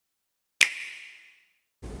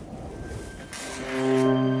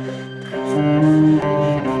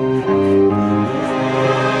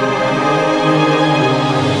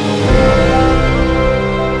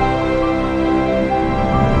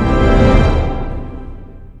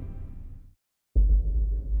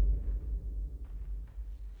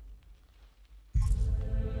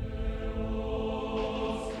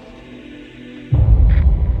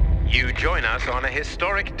join us on a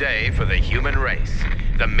historic day for the human race.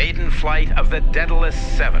 The maiden flight of the Daedalus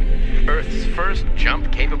 7, Earth's first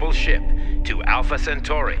jump-capable ship, to Alpha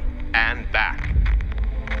Centauri and back.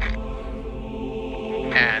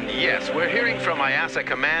 And yes, we're hearing from IASA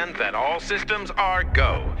Command that all systems are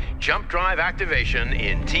go. Jump drive activation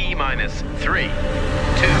in T-minus 3, 2,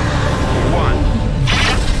 1.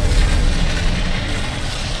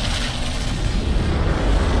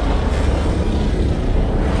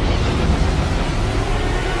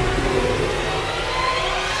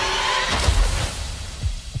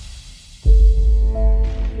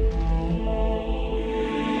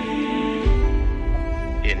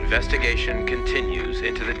 Investigation continues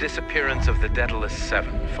into the disappearance of the Daedalus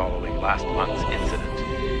 7 following last month's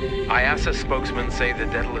incident. IASA spokesmen say the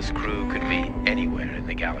Daedalus crew could be anywhere in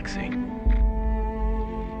the galaxy.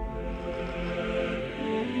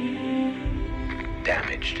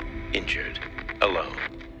 Damaged, injured, alone.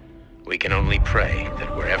 We can only pray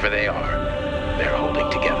that wherever they are, they're holding